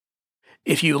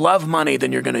if you love money,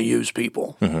 then you're going to use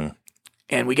people.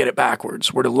 And we get it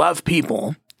backwards. We're to love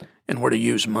people and we're to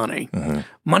use money.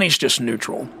 Money's just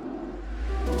neutral.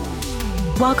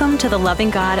 Welcome to the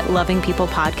Loving God, Loving People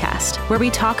podcast, where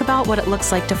we talk about what it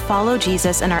looks like to follow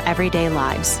Jesus in our everyday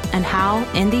lives and how,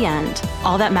 in the end,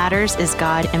 all that matters is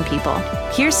God and people.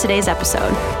 Here's today's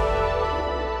episode.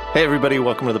 Hey, everybody.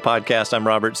 Welcome to the podcast. I'm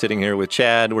Robert, sitting here with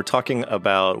Chad. We're talking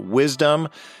about wisdom,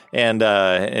 and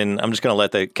I'm just going to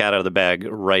let the cat out of the bag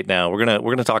right now. We're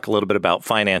gonna talk a little bit about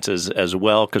finances as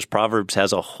well, because Proverbs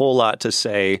has a whole lot to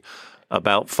say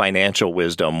about financial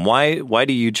wisdom. Why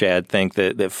do you, Chad, think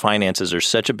that finances are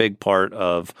such a big part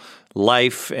of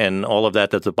life and all of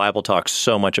that the Bible talks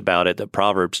so much about it, that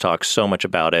Proverbs talks so much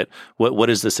about it? What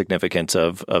is the significance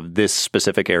of this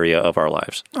specific area of our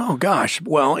lives? Oh, gosh.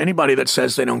 Well, anybody that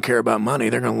says they don't care about money,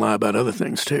 they're going to lie about other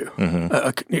things too.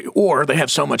 Or they have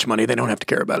so much money they don't have to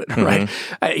care about it, right?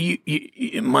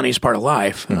 Money's part of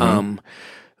life.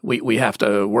 We have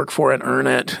to work for it, earn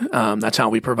it. That's how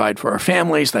we provide for our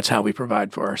families. That's how we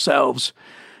provide for ourselves.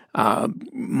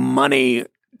 Money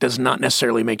does not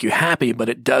necessarily make you happy, but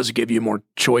it does give you more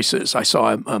choices. I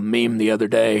saw a meme the other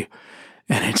day,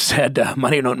 and it said,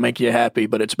 money don't make you happy,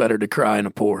 but it's better to cry in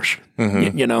a Porsche.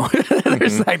 You know,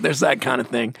 there's that kind of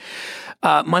thing.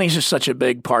 Money's just such a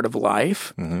big part of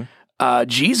life.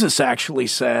 Jesus actually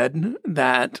said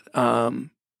that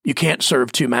you can't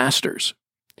serve two masters.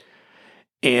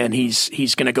 And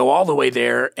he's going to go all the way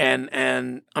there,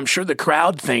 and I'm sure the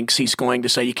crowd thinks he's going to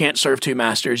say, you can't serve two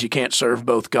masters, you can't serve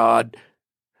both God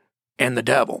and the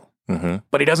devil.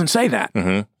 But he doesn't say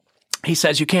that. He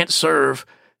says you can't serve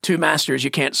two masters,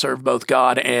 you can't serve both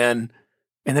God and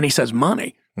then he says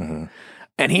money.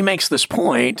 And he makes this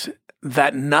point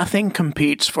that nothing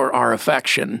competes for our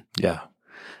affection.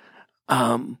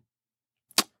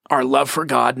 Our love for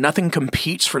God, nothing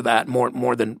competes for that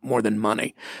more than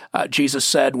money. Jesus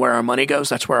said, "Where our money goes,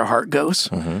 that's where our heart goes."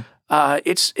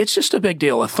 It's just a big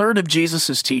deal. A third of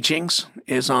Jesus's teachings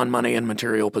is on money and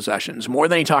material possessions. More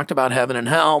than he talked about heaven and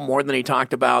hell, more than he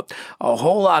talked about a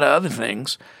whole lot of other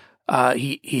things.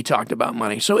 He talked about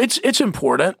money, so it's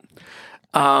important.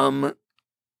 And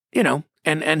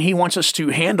he wants us to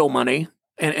handle money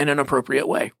in an appropriate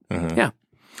way.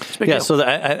 Yeah, so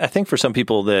I think for some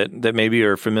people that maybe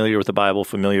are familiar with the Bible,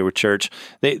 familiar with church,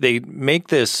 they make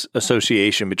this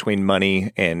association between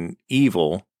money and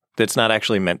evil that's not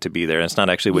actually meant to be there. And it's not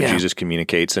actually what Jesus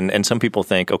communicates. And some people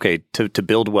think, okay, to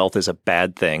build wealth is a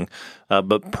bad thing.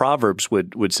 But Proverbs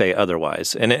would say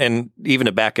otherwise. And even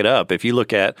to back it up, if you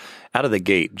look at out of the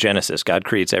gate, Genesis, God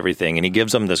creates everything, and he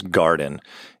gives them this garden,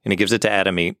 and he gives it to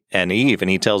Adam and Eve, and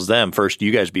he tells them, first,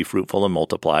 you guys be fruitful and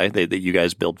multiply, that you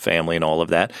guys build family and all of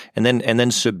that, and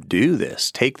then subdue this.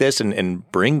 Take this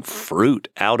and bring fruit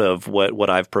out of what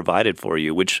I've provided for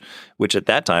you, which at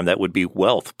that time, that would be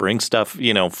wealth. Bring stuff,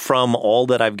 from all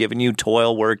that I've given you,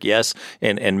 toil, work, yes,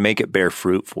 and make it bear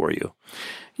fruit for you.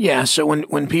 Yeah, so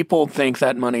when people think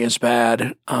that money is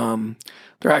bad,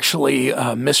 they're actually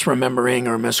misremembering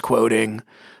or misquoting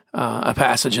a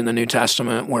passage in the New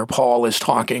Testament where Paul is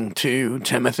talking to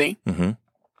Timothy.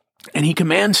 And he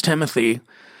commands Timothy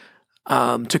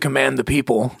to command the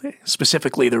people,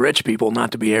 specifically the rich people,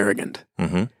 not to be arrogant.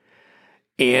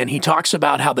 And he talks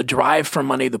about how the drive for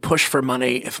money, the push for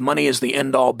money, if money is the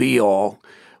end-all, be-all,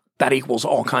 that equals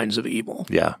all kinds of evil.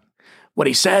 Yeah. What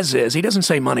he says is, he doesn't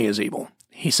say money is evil.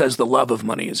 He says the love of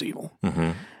money is evil.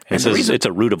 And says it's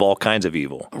a root of all kinds of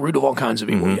evil. A root of all kinds of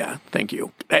evil, yeah. Thank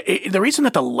you. The reason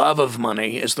that the love of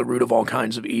money is the root of all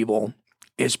kinds of evil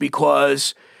is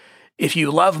because if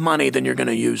you love money, then you're going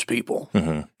to use people.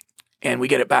 And we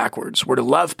get it backwards. We're to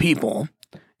love people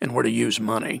and we're to use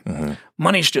money.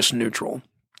 Money's just neutral.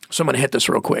 So I'm going to hit this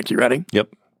real quick. You ready? Yep.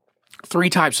 3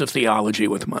 types of theology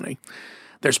with money.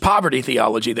 There's poverty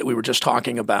theology that we were just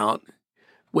talking about,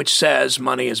 which says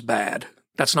money is bad.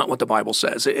 That's not what the Bible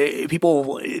says.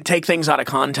 People take things out of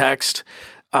context,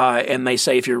 and they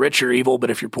say if you're rich, you're evil, but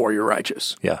if you're poor, you're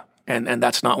righteous. Yeah. And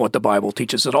that's not what the Bible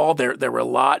teaches at all. There were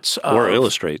lots of... Or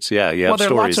illustrates, yeah. You have there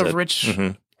are lots stories of rich,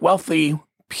 wealthy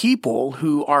people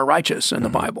who are righteous in the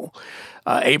Bible.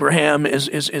 Abraham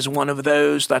is one of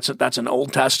those. That's an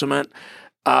Old Testament.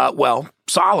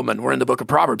 Solomon, we're in the book of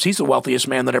Proverbs. He's the wealthiest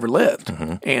man that ever lived.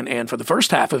 And for the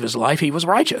first half of his life, he was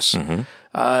righteous.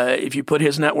 If you put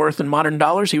his net worth in modern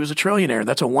dollars, he was a trillionaire.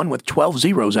 That's a 1 with 12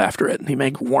 zeros after it. He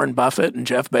made Warren Buffett and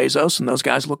Jeff Bezos, and those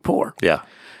guys look poor. Yeah.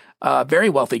 Very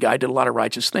wealthy guy, did a lot of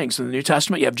righteous things. In the New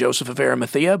Testament, you have Joseph of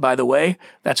Arimathea. By the way,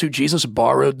 that's who Jesus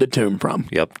borrowed the tomb from.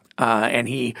 Yep. And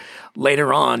he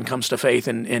later on comes to faith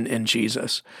in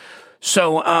Jesus.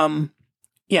 So,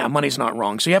 yeah, money's not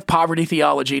wrong. So you have poverty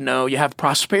theology, no. You have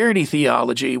prosperity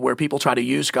theology where people try to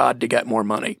use God to get more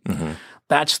money. Mm-hmm.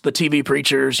 That's the TV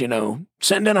preachers,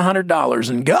 send in $100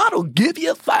 and God will give you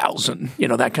 1,000,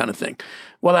 that kind of thing.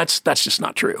 Well, that's just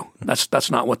not true.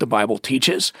 That's not what the Bible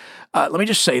teaches. Let me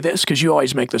just say this, because you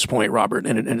always make this point, Robert,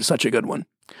 and it's such a good one.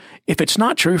 If it's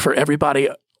not true for everybody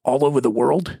all over the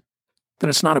world, then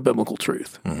it's not a biblical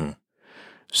truth. Mm-hmm.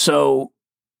 So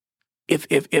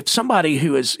if somebody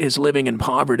who is living in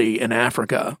poverty in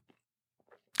Africa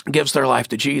gives their life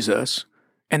to Jesus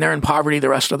and they're in poverty the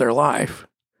rest of their life,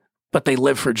 but they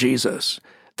live for Jesus,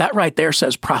 that right there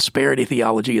says prosperity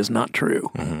theology is not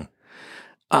true.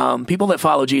 Mm-hmm. People that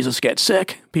follow Jesus get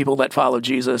sick. People that follow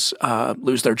Jesus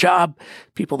lose their job.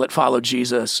 People that follow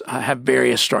Jesus have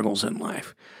various struggles in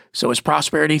life. So is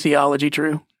prosperity theology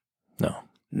true?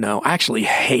 No. I actually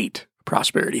hate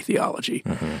prosperity theology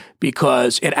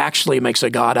because it actually makes a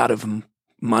God out of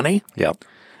money. Yep.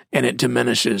 And it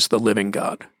diminishes the living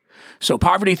God. So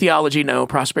poverty theology, no.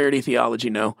 Prosperity theology,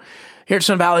 no. Here at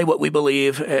Sun Valley, what we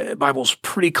believe, the Bible's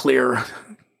pretty clear.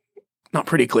 Not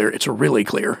pretty clear, it's really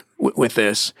clear with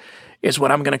this, is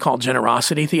what I'm going to call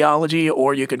generosity theology,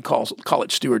 or you could call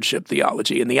it stewardship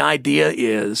theology. And the idea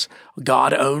is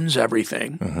God owns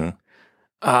everything.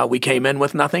 Mm-hmm. We came in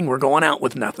with nothing. We're going out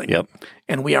with nothing. Yep.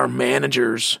 And we are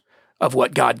managers of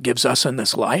what God gives us in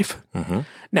this life. Mm-hmm.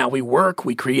 Now, we work,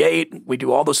 we create, we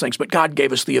do all those things, but God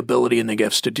gave us the ability and the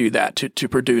gifts to do that, to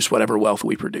produce whatever wealth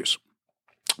we produce.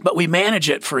 But we manage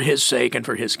it for His sake and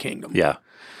for His kingdom. Yeah.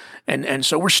 And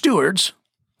so we're stewards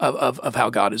of how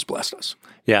God has blessed us.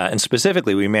 Yeah, and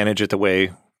specifically, we manage it the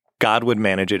way God would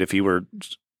manage it if He were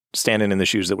standing in the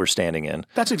shoes that we're standing in.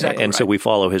 That's exactly right. And so we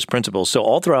follow His principles. So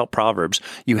all throughout Proverbs,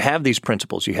 you have these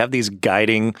principles. You have these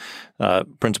guiding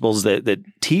principles that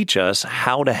teach us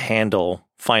how to handle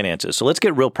finances. So let's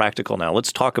get real practical now.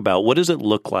 Let's talk about what does it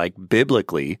look like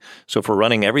biblically. So if we're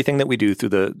running everything that we do through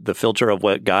the filter of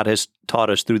what God has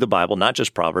taught us through the Bible, not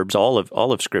just Proverbs, all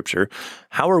of Scripture,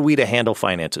 how are we to handle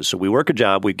finances? So we work a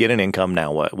job, we get an income.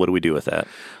 Now what do we do with that?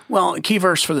 Well, a key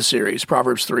verse for the series,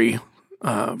 Proverbs 3.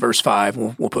 Verse 5,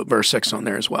 we'll put verse 6 on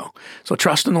there as well. So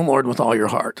trust in the Lord with all your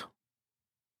heart.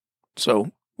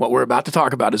 So what we're about to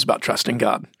talk about is about trusting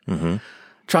God. Mm-hmm.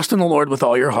 Trust in the Lord with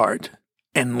all your heart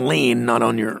and lean not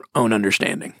on your own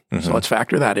understanding. Mm-hmm. So let's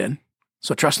factor that in.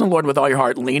 So trust in the Lord with all your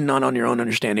heart, lean not on your own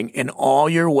understanding. In all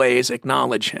your ways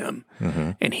acknowledge Him,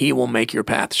 and He will make your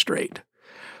path straight.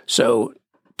 So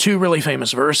two really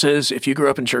famous verses. If you grew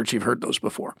up in church, you've heard those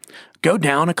before. Go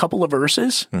down a couple of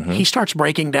verses. Mm-hmm. He starts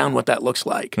breaking down what that looks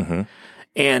like. Mm-hmm.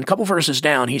 And a couple verses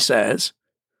down, he says,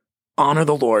 honor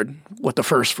the Lord with the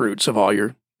first fruits of all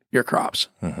your crops.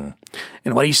 Mm-hmm.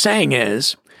 And what he's saying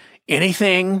is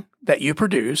anything that you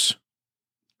produce,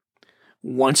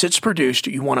 once it's produced,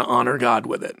 you want to honor God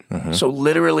with it. Mm-hmm. So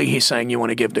literally he's saying you want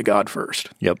to give to God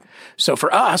first. Yep. So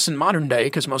for us in modern day,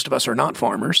 because most of us are not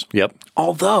farmers, yep.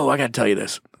 Although I got to tell you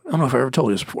this, I don't know if I ever told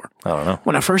you this before. I don't know.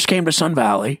 When I first came to Sun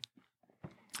Valley,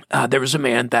 there was a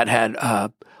man that had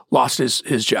lost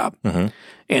his job. Mm-hmm.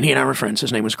 And he and I were friends.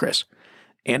 His name was Chris.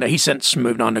 And he since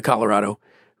moved on to Colorado.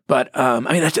 But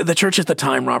the church at the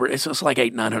time, Robert, it's like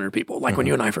 800-900 people, like when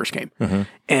you and I first came. Mm-hmm.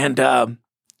 And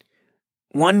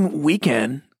one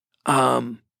weekend,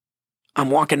 I'm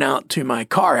walking out to my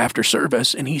car after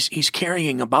service, and he's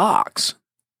carrying a box.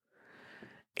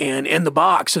 And in the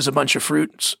box is a bunch of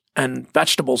fruits and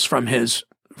vegetables from his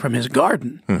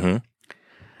garden. Mm-hmm.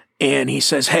 And he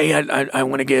says, hey, I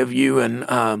want to give you and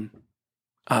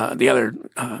the other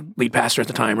lead pastor at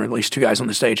the time, or at least two guys on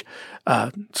the stage,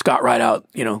 Scott Wright out,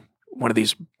 one of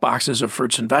these boxes of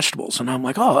fruits and vegetables. And I'm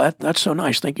like, oh, that's so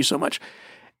nice. Thank you so much.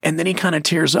 And then he kind of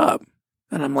tears up.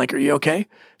 And I'm like, are you okay?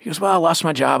 He goes, well, I lost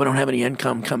my job. I don't have any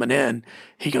income coming in.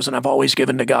 He goes, and I've always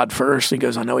given to God first. He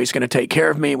goes, I know He's going to take care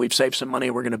of me. We've saved some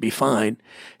money. We're going to be fine.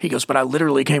 He goes, but I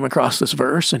literally came across this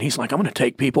verse, and he's like, I'm going to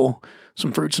take people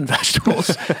some fruits and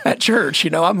vegetables at church.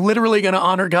 I'm literally going to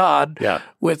honor God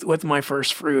with my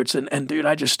first fruits. And dude,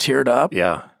 I just teared up.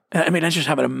 Yeah. I mean, that's just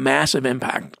having a massive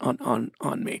impact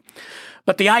on me.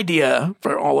 But the idea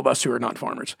for all of us who are not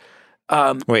farmers.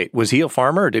 Wait, was he a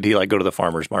farmer, or did he go to the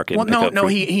farmer's market? Well, no,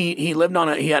 he lived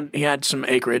on he had some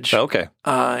acreage. Oh, okay.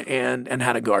 And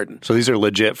had a garden. So these are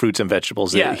legit fruits and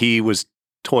vegetables that he was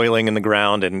toiling in the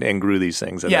ground and grew these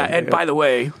things. And by the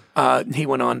way, he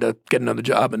went on to get another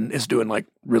job and is doing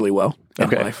really well in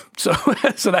life. So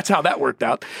that's how that worked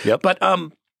out. Yep. But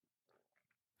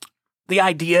the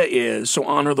idea is, so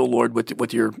honor the Lord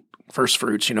with your first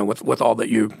fruits, with all that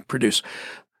you produce.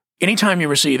 Anytime you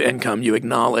receive income, you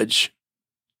acknowledge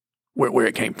where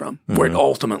it came from, where it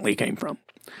ultimately came from.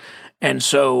 And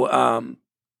so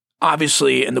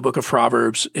obviously, in the book of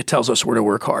Proverbs, it tells us we're to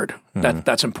work hard.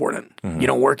 That's important. You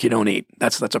don't work, you don't eat.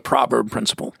 That's a proverb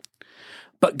principle.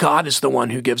 But God is the one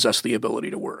who gives us the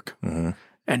ability to work.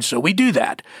 And so we do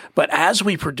that. But as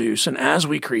we produce and as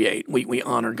we create, we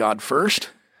honor God first.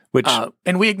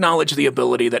 And we acknowledge the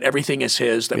ability that everything is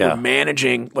His, that we're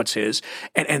managing what's His.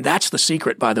 And that's the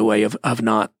secret, by the way, of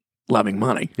not loving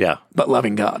money, but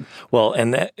loving God. Well,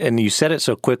 and you said it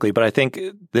so quickly, but I think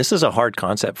this is a hard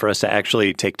concept for us to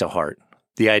actually take to heart.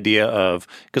 The idea of,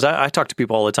 because I talk to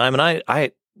people all the time, and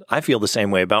I feel the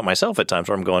same way about myself at times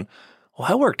where I'm going, well,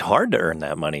 I worked hard to earn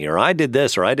that money, or I did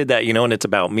this, or I did that, and it's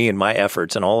about me and my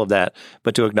efforts and all of that.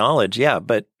 But to acknowledge,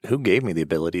 but who gave me the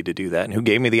ability to do that? And who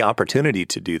gave me the opportunity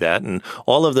to do that? And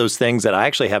all of those things that I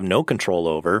actually have no control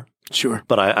over. Sure.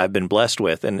 But I've been blessed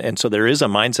with. And so there is a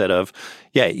mindset of,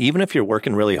 even if you're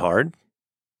working really hard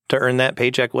to earn that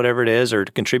paycheck, whatever it is, or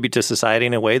to contribute to society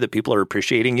in a way that people are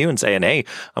appreciating you and saying, hey,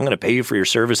 I'm going to pay you for your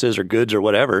services or goods or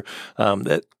whatever,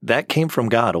 that came from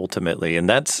God ultimately. And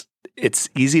it's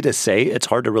easy to say. It's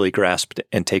hard to really grasp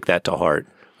and take that to heart.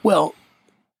 Well,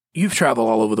 you've traveled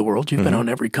all over the world. You've been on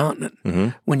every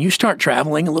continent. When you start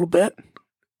traveling a little bit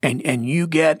and you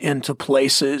get into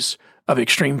places of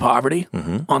extreme poverty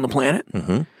on the planet,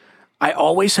 I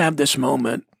always have this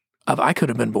moment of I could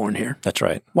have been born here. That's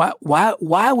right.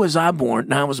 Why was I born?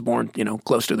 Now I was born,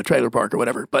 close to the trailer park or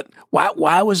whatever. But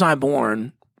why was I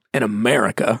born in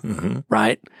America,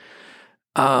 right?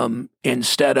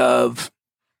 Instead of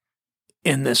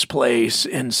in this place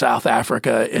in South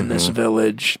Africa, in this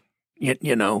village,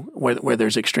 where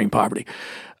there's extreme poverty.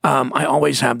 I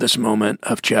always have this moment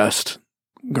of just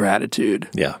gratitude.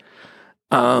 Yeah.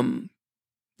 And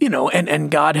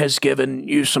God has given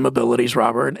you some abilities,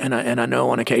 Robert, and I know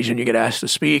on occasion you get asked to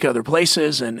speak other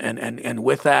places, and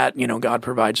with that, God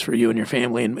provides for you and your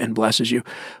family and blesses you.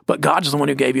 But God's the one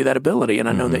who gave you that ability, and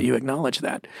I know that you acknowledge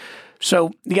that.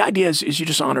 So the idea is you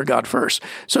just honor God first.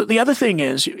 So the other thing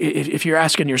is, if you're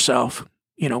asking yourself,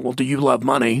 well, do you love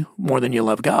money more than you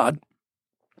love God?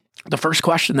 The first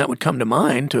question that would come to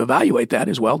mind to evaluate that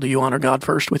is, well, do you honor God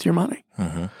first with your money?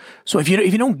 So if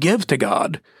you don't give to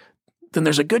God, then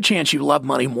there's a good chance you love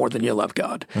money more than you love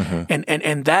God.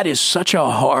 And that is such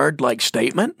a hard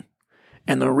statement.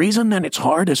 And the reason that it's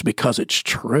hard is because it's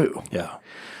true. Yeah.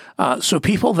 So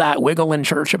people that wiggle in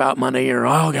church about money or,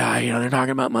 they're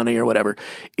talking about money or whatever,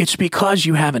 it's because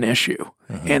you have an issue.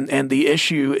 And the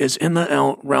issue is in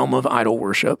the realm of idol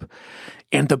worship.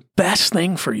 And the best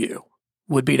thing for you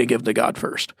would be to give to God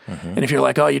first. And if you're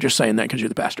like, you're just saying that because you're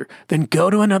the pastor, then go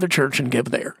to another church and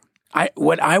give there.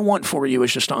 What I want for you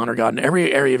is just to honor God in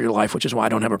every area of your life, which is why I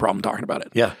don't have a problem talking about it.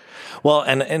 Yeah. Well,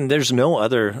 and there's no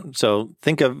other, so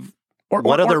think of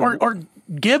or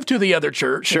give to the other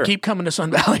church and keep coming to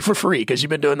Sun Valley for free because you've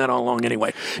been doing that all along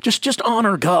anyway. Just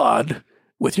honor God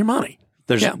with your money.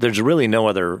 There's really no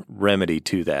other remedy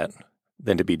to that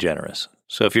than to be generous.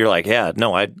 So if you're like,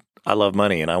 I love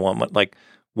money and I want money,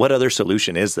 what other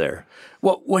solution is there?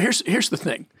 Well, here's the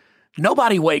thing.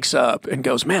 Nobody wakes up and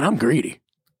goes, man, I'm greedy.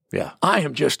 Yeah. I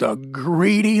am just a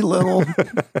greedy little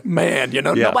man.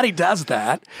 Nobody does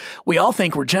that. We all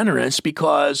think we're generous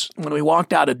because when we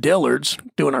walked out of Dillard's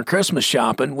doing our Christmas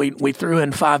shopping, we threw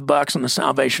in $5 in the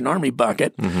Salvation Army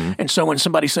bucket. And so when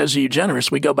somebody says, are you generous?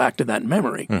 We go back to that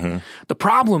memory. The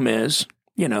problem is,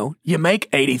 you make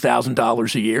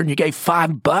 $80,000 a year and you gave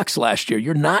 $5 last year.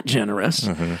 You're not generous.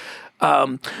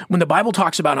 When the Bible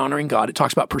talks about honoring God, it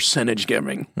talks about percentage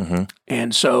giving.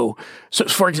 And so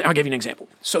for example, I'll give you an example.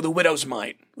 So the widow's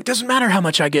mite. It doesn't matter how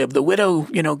much I give. The widow,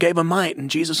 gave a mite and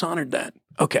Jesus honored that.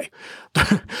 Okay.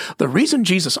 The reason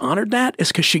Jesus honored that is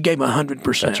because she gave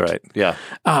 100%. That's right. Yeah.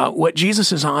 What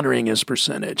Jesus is honoring is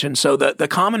percentage. And so the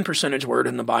common percentage word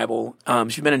in the Bible,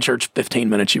 if you've been in church 15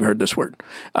 minutes, you've heard this word,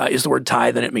 is the word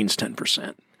tithe, and it means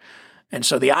 10%. And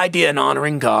so the idea in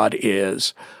honoring God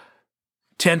is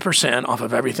 10% off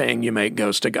of everything you make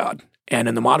goes to God. And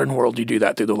in the modern world, you do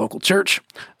that through the local church.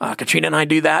 Katrina and I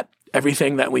do that.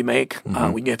 Everything that we make,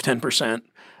 we give 10%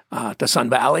 to Sun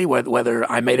Valley, whether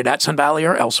I made it at Sun Valley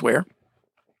or elsewhere.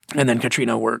 And then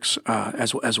Katrina works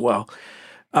as well.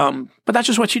 But that's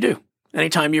just what you do.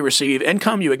 Anytime you receive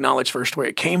income, you acknowledge first where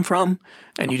it came from,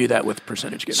 and you do that with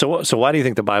percentage giving. So why do you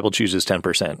think the Bible chooses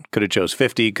 10%? Could it chose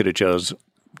 50? Could it chose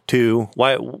 2?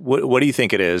 Why? What do you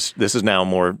think it is? This is now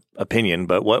more opinion,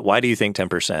 but why do you think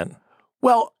 10%?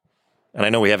 Well, and I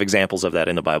know we have examples of that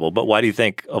in the Bible, but why do you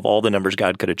think of all the numbers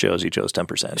God could have chose, he chose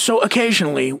 10%? So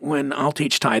occasionally when I'll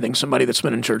teach tithing, somebody that's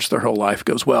been in church their whole life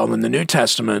goes, well, in the New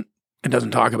Testament, it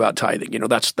doesn't talk about tithing.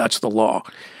 That's the law.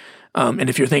 And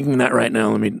if you're thinking that right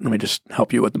now, let me just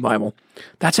help you with the Bible.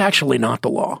 That's actually not the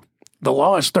law. The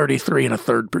law is 33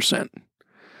 1/3%.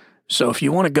 So if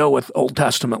you want to go with Old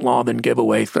Testament law, then give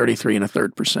away 33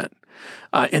 1/3%.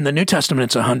 In the New Testament,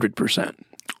 it's 100%.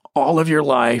 All of your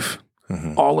life,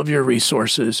 all of your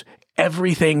resources,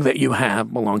 everything that you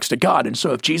have belongs to God. And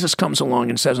so if Jesus comes along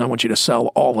and says, I want you to sell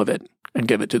all of it and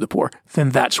give it to the poor, then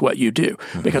that's what you do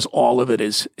because all of it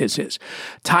is his.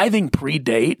 Tithing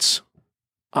predates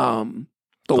the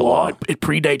law. It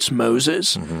predates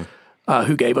Moses,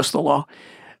 who gave us the law.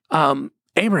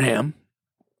 Abraham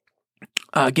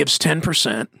gives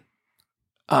 10%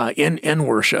 in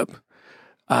worship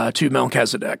to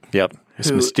Melchizedek. Yep. This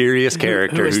mysterious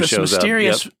character who shows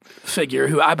mysterious up. figure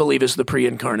who I believe is the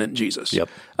pre-incarnate Jesus. Yep.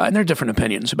 And there are different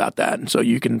opinions about that. And so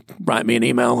you can write me an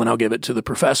email and I'll give it to the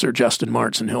professor, Justin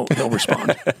Martz, and he'll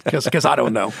respond because I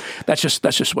don't know. That's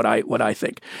just what I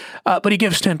think. But he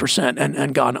gives 10%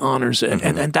 and God honors it.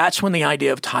 And that's when the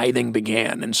idea of tithing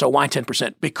began. And so why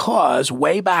 10%? Because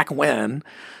way back when,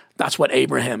 that's what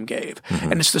Abraham gave.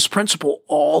 And it's this principle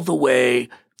all the way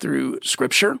through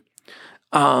Scripture.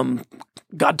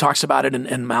 God talks about it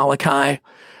in Malachi.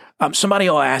 Somebody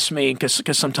will ask me,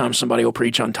 because sometimes somebody will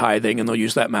preach on tithing and they'll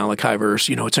use that Malachi verse,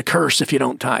 it's a curse if you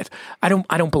don't tithe. I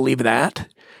don't believe that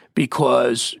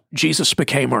because Jesus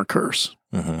became our curse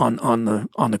on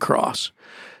the cross.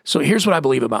 So here's what I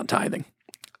believe about tithing.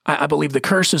 I believe the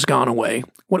curse has gone away.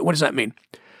 What does that mean?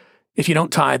 If you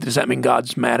don't tithe, does that mean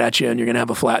God's mad at you and you're going to have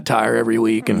a flat tire every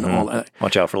week and all that?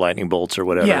 Watch out for lightning bolts or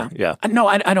whatever. Yeah. No,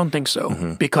 I don't think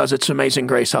so because it's amazing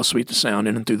grace, how sweet the sound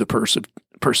in and through the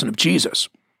person of Jesus.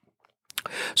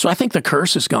 So I think the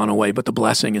curse has gone away, but the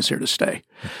blessing is here to stay.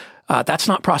 That's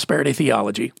not prosperity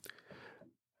theology.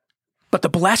 But the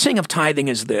blessing of tithing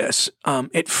is this.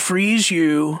 It frees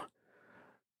you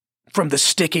from the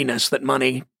stickiness that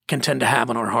money can tend to have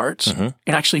on our hearts. It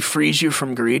actually frees you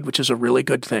from greed, which is a really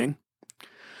good thing.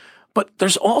 But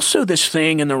there's also this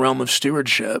thing in the realm of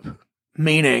stewardship,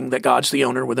 meaning that God's the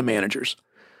owner, we're the managers.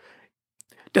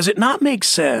 Does it not make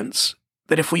sense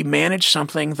that if we manage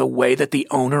something the way that the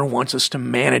owner wants us to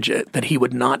manage it, that he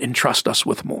would not entrust us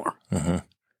with more?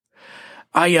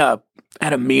 I had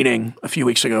a meeting a few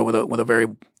weeks ago with a very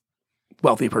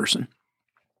wealthy person.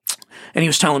 And he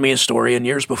was telling me a story, and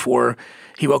years before,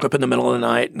 he woke up in the middle of the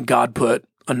night and God put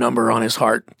a number on his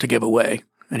heart to give away.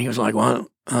 And he was like, well,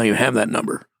 I don't even have that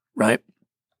number, right?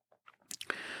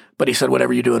 But he said,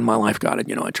 whatever you do in my life, God,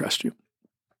 I trust you.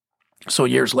 So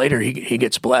years later, he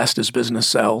gets blessed, his business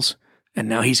sells, and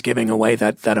now he's giving away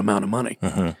that amount of money.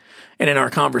 And in our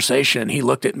conversation, he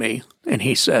looked at me and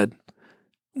he said,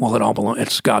 well,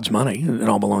 it's God's money. It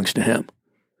all belongs to him.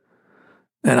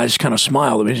 And I just kind of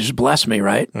smiled. I mean, it just blessed me,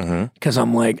 right? Because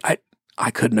I'm like,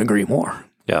 I couldn't agree more.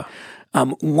 Yeah.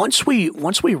 Once we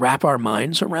wrap our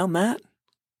minds around that,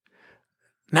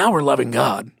 now we're loving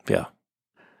God. Yeah.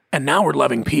 And now we're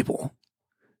loving people.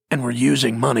 And we're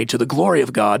using money to the glory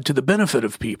of God, to the benefit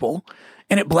of people,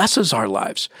 and it blesses our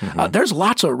lives. There's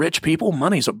lots of rich people.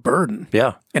 Money's a burden.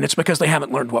 Yeah. And it's because they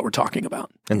haven't learned what we're talking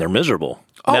about. And they're miserable.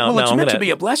 Oh, it's meant to be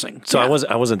a blessing. So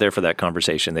I wasn't there for that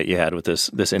conversation that you had with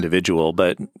this individual,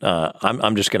 but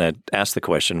I'm just going to ask the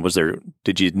question: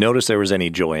 did you notice there was any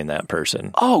joy in that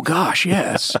person? Oh gosh,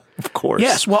 yes, of course,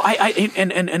 yes. Well,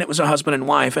 and it was a husband and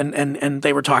wife, and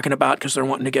they were talking about because they're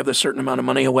wanting to give this certain amount of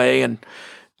money away, and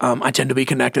I tend to be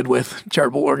connected with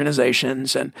charitable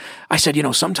organizations, and I said,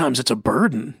 sometimes it's a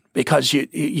burden because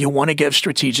you want to give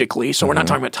strategically. So we're not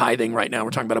talking about tithing right now.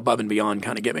 We're talking about above and beyond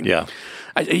kind of giving. Yeah,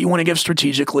 you want to give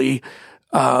strategically,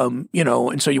 and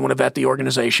so you want to vet the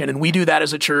organization, and we do that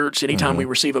as a church. Anytime we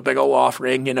receive a big old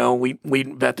offering, we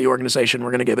vet the organization we're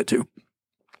going to give it to.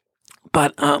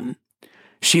 But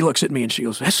she looks at me and she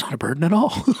goes, "That's not a burden at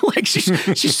all." Like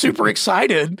she's super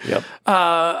excited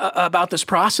about this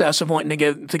process of wanting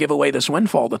to give away this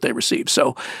windfall that they receive.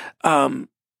 So,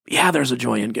 there's a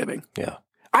joy in giving. Yeah,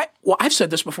 I've said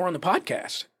this before on the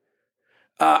podcast.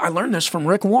 I learned this from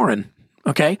Rick Warren.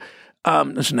 Okay,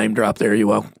 there's a name drop there. You're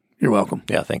welcome.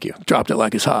 Yeah, thank you. Dropped it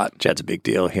like it's hot. Chad's a big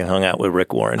deal. He hung out with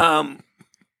Rick Warren.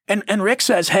 And Rick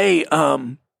says, "Hey,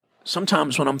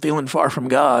 sometimes when I'm feeling far from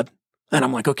God." And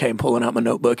I'm like, okay, I'm pulling out my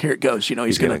notebook. Here it goes.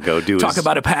 He's going to go do talk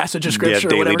about a passage of scripture.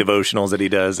 Daily or whatever. Devotionals that he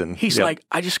does. And he's like,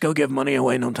 I just go give money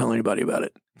away and don't tell anybody about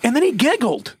it. And then he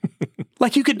giggled.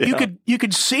 Like you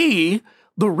could see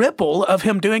the ripple of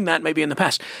him doing that maybe in the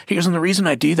past. He goes, and the reason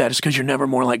I do that is because you're never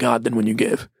more like God than when you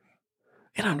give.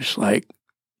 And I'm just like,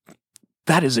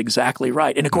 that is exactly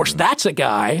right. And of course, that's a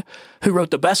guy who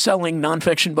wrote the best-selling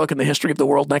nonfiction book in the history of the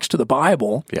world next to the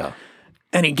Bible. Yeah.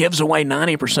 And he gives away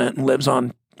 90% and lives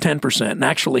on 10%. And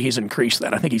actually, he's increased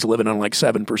that. I think he's living on like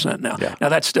 7% now. Yeah. Now,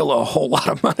 that's still a whole lot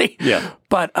of money. Yeah.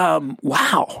 But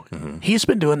wow, he's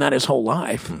been doing that his whole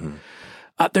life.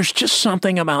 There's just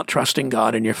something about trusting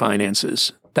God in your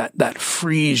finances that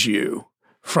frees you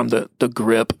from the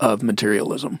grip of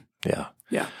materialism. Yeah.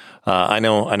 Yeah. I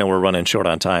know we're running short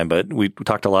on time, but we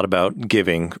talked a lot about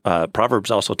giving. Proverbs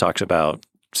also talks about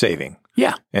saving.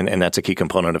 Yeah. And that's a key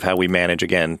component of how we manage.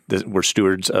 Again, we're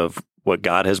stewards of what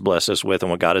God has blessed us with and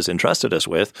what God has entrusted us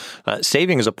with.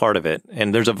 Saving is a part of it.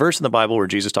 And there's a verse in the Bible where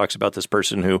Jesus talks about this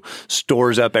person who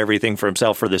stores up everything for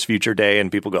himself for this future day.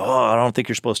 And people go, I don't think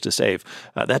you're supposed to save.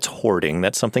 That's hoarding.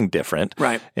 That's something different.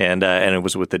 Right. And it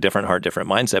was with a different heart, different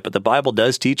mindset. But the Bible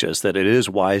does teach us that it is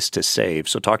wise to save.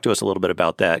 So talk to us a little bit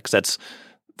about that, because that's,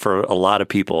 for a lot of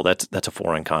people, that's a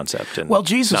foreign concept and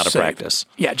Jesus not a saved. practice.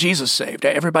 Yeah, Jesus saved.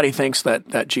 Everybody thinks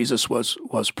that Jesus was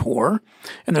poor,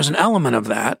 and there's an element of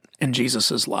that in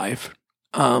Jesus's life.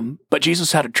 But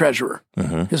Jesus had a treasurer.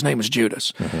 His name was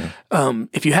Judas.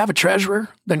 If you have a treasurer,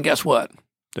 then guess what?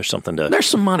 There's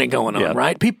some money going on,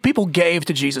 right? People gave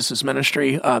to Jesus's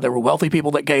ministry. There were wealthy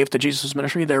people that gave to Jesus's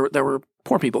ministry. There were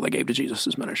poor people that gave to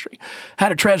Jesus's ministry.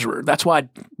 Had a treasurer. That's why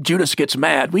Judas gets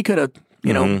mad. We could have,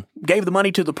 gave the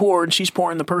money to the poor, and she's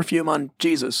pouring the perfume on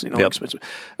Jesus. Expensive.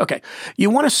 Okay, you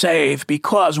want to save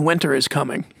because winter is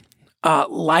coming.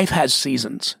 Life has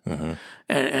seasons,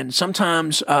 and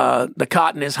sometimes the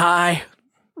cotton is high,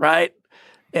 right?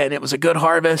 And it was a good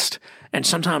harvest. And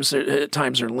sometimes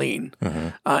times are lean.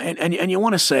 And you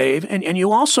want to save. And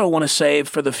you also want to save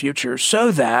for the future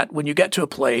so that when you get to a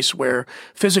place where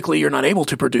physically you're not able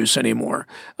to produce anymore,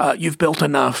 you've built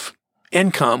enough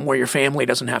income where your family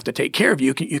doesn't have to take care of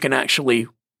you. You can actually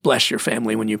bless your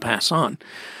family when you pass on.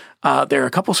 There are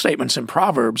a couple statements in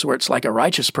Proverbs where it's like a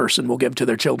righteous person will give to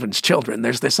their children's children.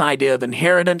 There's this idea of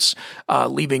inheritance,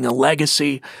 leaving a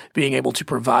legacy, being able to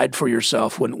provide for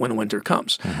yourself when winter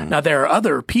comes. Now, there are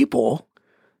other people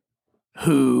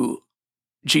who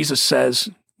Jesus says,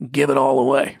 give it all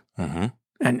away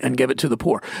and give it to the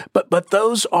poor. But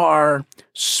those are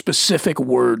specific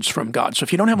words from God. So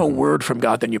if you don't have a word from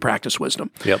God, then you practice wisdom.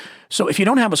 Yep. So if you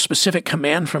don't have a specific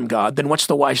command from God, then what's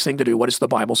the wise thing to do? What does the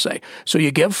Bible say? So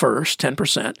you give first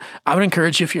 10%. I would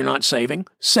encourage you, if you're not saving,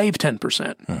 save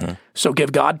 10%. So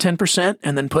give God 10%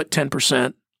 and then put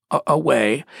 10%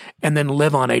 away and then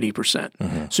live on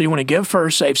 80%. So you want to give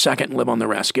first, save second, and live on the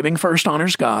rest. Giving first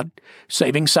honors God.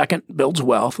 Saving second builds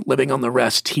wealth. Living on the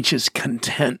rest teaches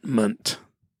contentment,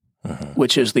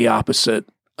 which is the opposite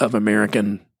of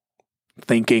American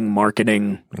thinking,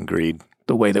 marketing, and greed,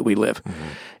 the way that we live.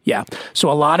 Yeah. So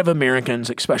a lot of Americans,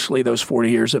 especially those 40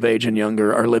 years of age and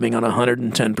younger, are living on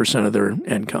 110% of their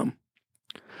income.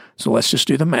 So let's just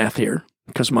do the math here,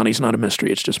 because money's not a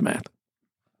mystery. It's just math.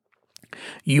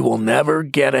 You will never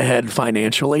get ahead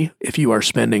financially if you are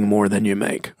spending more than you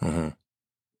make.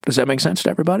 Does that make sense to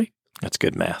everybody? That's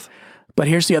good math. But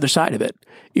here's the other side of it.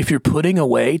 If you're putting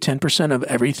away 10% of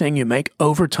everything you make,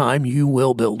 over time, you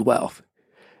will build wealth.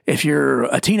 If you're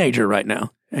a teenager right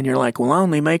now and you're like, well, I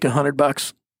only make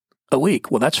 $100 a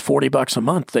week. Well, that's $40 a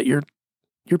month that you're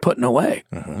putting away.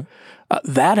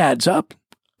 That adds up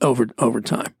over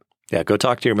time. Yeah, go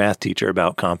talk to your math teacher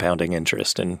about compounding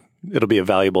interest, and it'll be a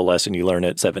valuable lesson you learn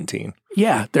at 17.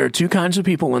 Yeah, there are two kinds of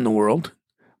people in the world.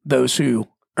 Those who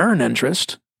earn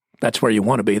interest, that's where you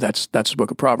want to be. That's the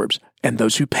book of Proverbs. And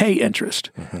those who pay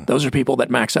interest, those are people that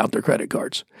max out their credit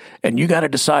cards. And you got to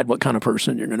decide what kind of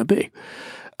person you're going to be.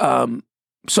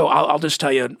 So I'll just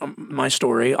tell you my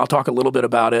story. I'll talk a little bit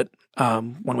about it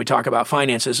when we talk about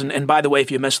finances. And by the way,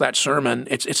 if you missed that sermon,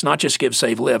 it's not just give,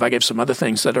 save, live. I gave some other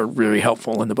things that are really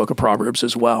helpful in the book of Proverbs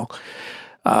as well,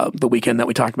 the weekend that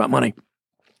we talked about money.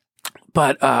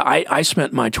 But I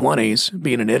spent my 20s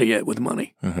being an idiot with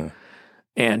money.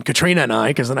 And Katrina and I,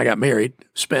 because then I got married,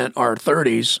 spent our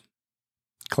 30s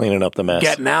cleaning up the mess,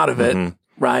 getting out of it,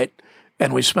 right?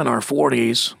 And we spent our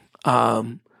 40s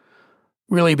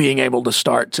really being able to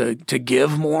start to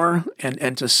give more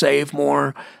and to save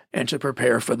more and to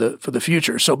prepare for the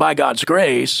future. So by God's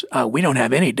grace, we don't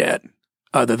have any debt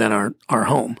other than our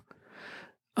home.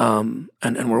 And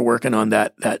we're working on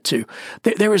that too.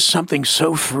 There is something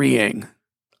so freeing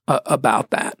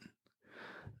about that.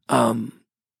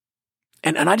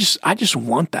 And I just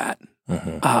want that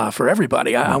for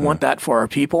everybody. I want that for our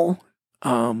people.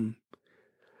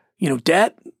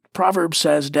 Debt. Proverbs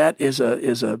says debt is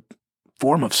a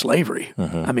form of slavery.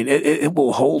 I mean, it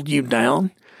will hold you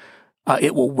down.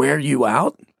 It will wear you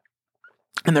out.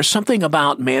 And there's something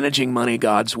about managing money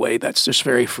God's way that's just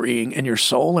very freeing in your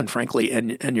soul and, frankly,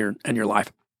 in your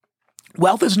life.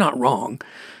 Wealth is not wrong.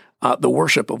 The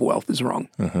worship of wealth is wrong.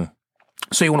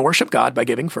 So you want to worship God by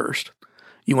giving first.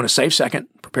 You want to save second,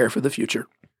 prepare for the future.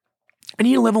 And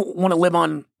you want to live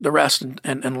on the rest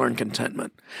and learn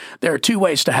contentment. There are two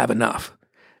ways to have enough.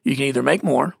 You can either make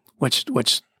more, which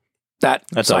that's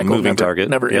cycle a moving target.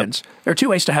 Never ends. There are two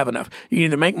ways to have enough. You can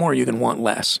either make more or you can want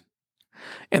less.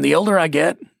 And the older I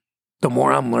get, the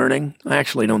more I'm learning, I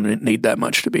actually don't need that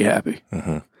much to be happy.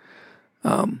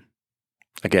 Mm-hmm.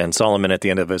 Again, Solomon at the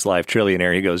end of his life,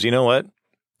 trillionaire, he goes, you know what?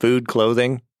 Food,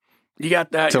 clothing. You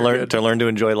got that. To learn to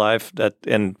enjoy life.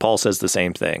 And Paul says the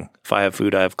same thing. If I have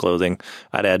food, I have clothing.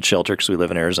 I'd add shelter because we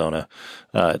live in Arizona.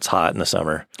 It's hot in the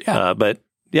summer. Yeah. But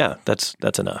yeah,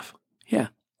 that's enough. Yeah.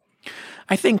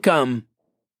 I think the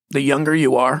younger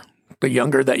you are, the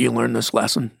younger that you learn this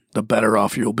lesson, the better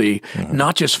off you'll be,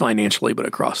 not just financially, but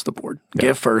across the board. Yeah.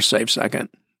 Give first, save second,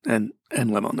 and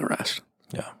live on the rest.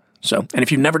 Yeah. So, and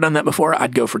if you've never done that before,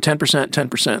 I'd go for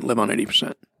 10%, live on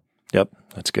 80%. Yep.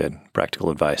 That's good.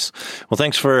 Practical advice. Well,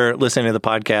 thanks for listening to the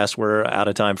podcast. We're out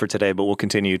of time for today, but we'll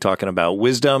continue talking about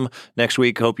wisdom next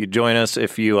week. Hope you join us.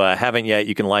 If you haven't yet,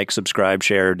 you can like, subscribe,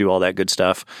 share, do all that good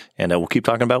stuff. And we'll keep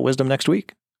talking about wisdom next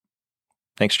week.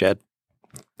 Thanks, Chad.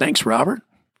 Thanks, Robert.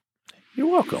 You're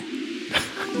welcome.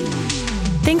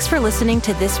 Thanks for listening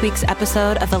to this week's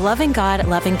episode of the Loving God,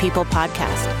 Loving People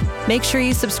podcast. Make sure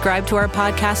you subscribe to our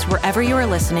podcast wherever you are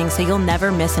listening so you'll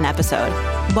never miss an episode.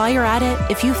 While you're at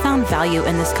it, if you found value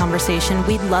in this conversation,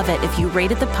 we'd love it if you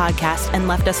rated the podcast and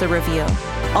left us a review.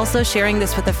 Also, sharing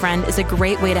this with a friend is a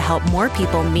great way to help more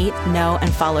people meet, know,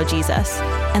 and follow Jesus.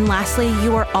 And lastly,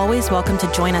 you are always welcome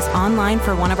to join us online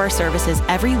for one of our services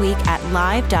every week at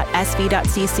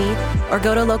live.sv.cc or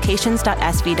go to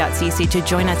locations.sv.cc to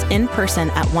join us in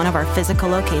person at one of our physical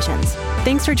locations.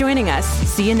 Thanks for joining us.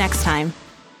 See you next time.